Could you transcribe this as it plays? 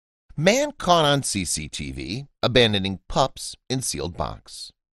Man caught on CCTV abandoning pups in sealed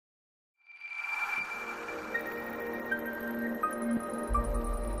box.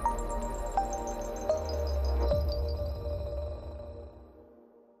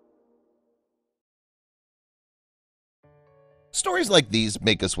 Stories like these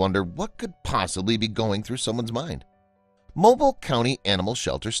make us wonder what could possibly be going through someone's mind. Mobile County animal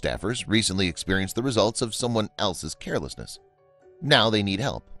shelter staffers recently experienced the results of someone else's carelessness. Now they need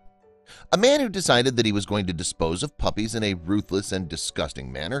help. A man who decided that he was going to dispose of puppies in a ruthless and disgusting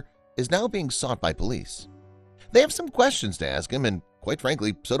manner is now being sought by police. They have some questions to ask him, and quite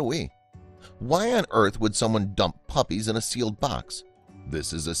frankly, so do we. Why on earth would someone dump puppies in a sealed box?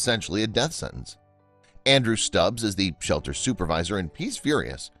 This is essentially a death sentence. Andrew Stubbs is the shelter supervisor, and he's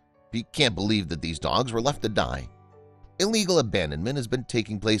furious. He can't believe that these dogs were left to die. Illegal abandonment has been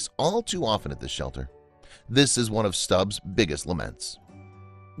taking place all too often at this shelter. This is one of Stubbs' biggest laments.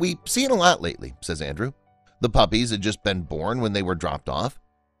 "We see it a lot lately," says Andrew. "The puppies had just been born when they were dropped off.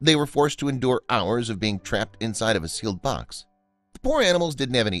 They were forced to endure hours of being trapped inside of a sealed box. The poor animals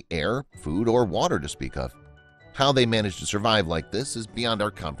didn't have any air, food, or water to speak of. How they managed to survive like this is beyond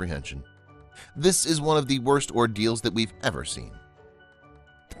our comprehension. This is one of the worst ordeals that we've ever seen."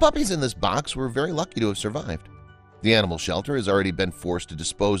 The puppies in this box were very lucky to have survived. The animal shelter has already been forced to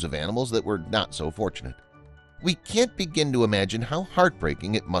dispose of animals that were not so fortunate. We can't begin to imagine how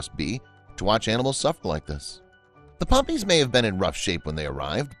heartbreaking it must be to watch animals suffer like this. The puppies may have been in rough shape when they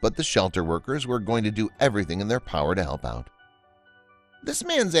arrived, but the shelter workers were going to do everything in their power to help out. This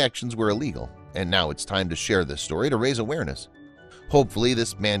man's actions were illegal, and now it's time to share this story to raise awareness. Hopefully,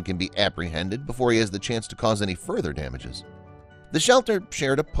 this man can be apprehended before he has the chance to cause any further damages. The shelter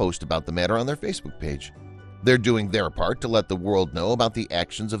shared a post about the matter on their Facebook page. They're doing their part to let the world know about the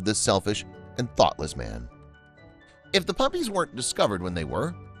actions of this selfish and thoughtless man. If the puppies weren't discovered when they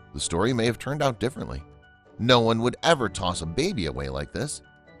were, the story may have turned out differently. No one would ever toss a baby away like this,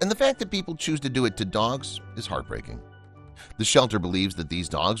 and the fact that people choose to do it to dogs is heartbreaking. The shelter believes that these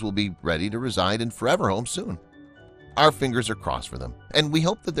dogs will be ready to reside in forever homes soon. Our fingers are crossed for them, and we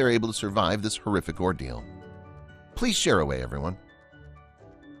hope that they're able to survive this horrific ordeal. Please share away, everyone.